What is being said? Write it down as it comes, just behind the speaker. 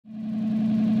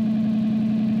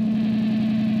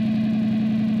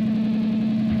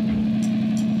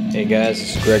Hey guys,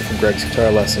 this is Greg from Greg's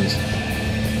Guitar Lessons.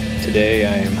 Today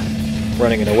I am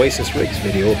running an Oasis RIGS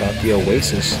video about the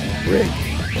Oasis rig.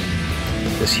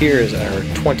 This here is our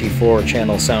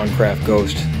 24-channel Soundcraft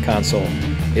Ghost console.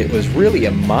 It was really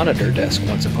a monitor desk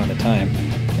once upon a time,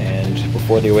 and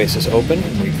before the Oasis opened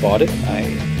and we bought it,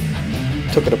 I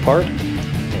took it apart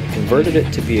and converted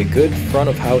it to be a good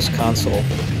front-of-house console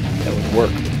that would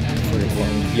work for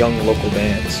young local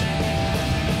bands.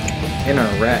 In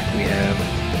our rack we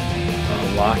have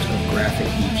a lot of graphic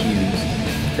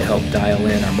EQs to help dial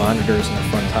in our monitors in the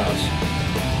front of house.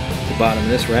 At the bottom of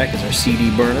this rack is our CD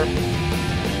burner.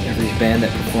 Every band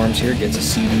that performs here gets a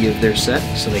CD of their set,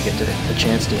 so they get a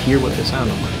chance to hear what they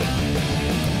sounded like.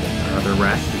 Our other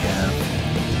rack we have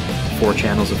 4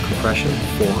 channels of compression,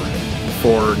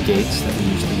 4 gates that we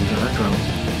usually use on our drums,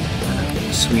 and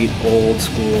a sweet old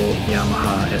school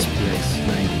Yamaha SPX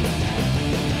 90.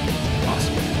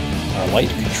 Awesome. Our light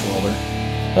controller,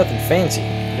 nothing fancy,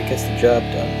 but it gets the job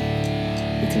done.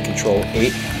 We can control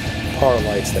 8 power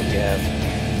lights that we have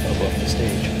above the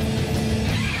stage.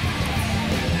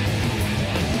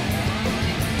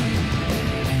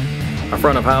 Our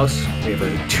front of house, we have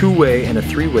a 2-way and a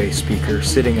 3-way speaker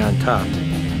sitting on top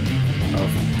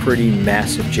of pretty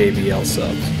massive JBL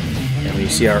subs. And when you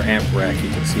see our amp rack, you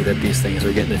can see that these things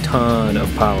are getting a ton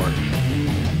of power.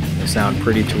 They sound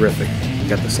pretty terrific. We've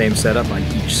got the same setup on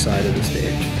each side of the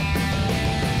stage.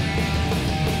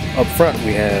 Up front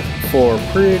we have 4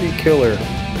 pretty killer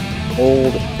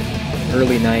old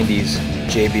early 90s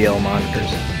JBL monitors.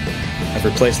 I've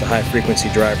replaced the high frequency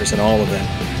drivers in all of them,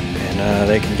 and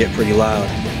they can get pretty loud.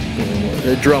 Even with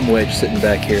the drum wedge sitting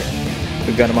back here.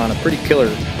 We've got them on a pretty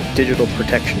killer digital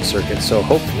protection circuit, so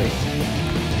hopefully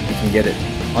we can get it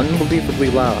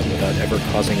unbelievably loud without ever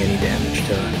causing any damage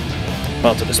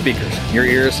to the speakers. Your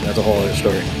ears, that's a whole other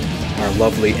story. Our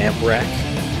lovely amp rack,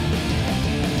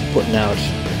 putting out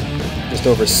just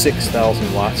over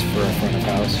 6,000 watts for our front of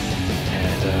house,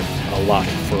 and a lot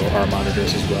for our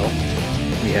monitors as well.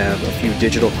 We have a few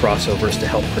digital crossovers to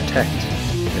help protect,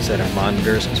 like I said, our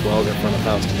monitors as well as our front of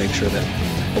house, to make sure that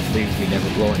hopefully we never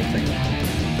blow anything.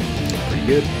 Pretty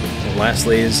good. And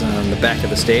lastly is on the back of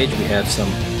the stage we have some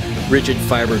rigid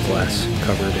fiberglass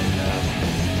covered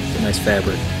in nice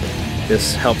fabric.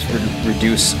 This helps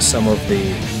reduce some of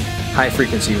the high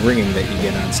frequency ringing that you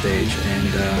get on stage,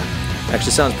 and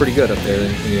actually sounds pretty good up there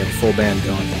when you have a full band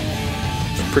going.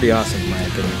 It's pretty awesome in my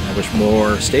opinion. I wish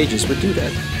more stages would do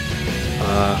that.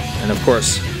 And of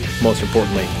course, most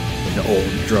importantly, an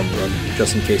old drum rug,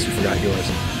 just in case you forgot yours.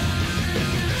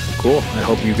 Cool, I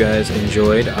hope you guys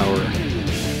enjoyed our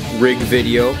rig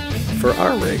video for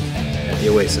our rig at the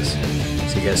Oasis.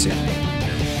 See you guys soon.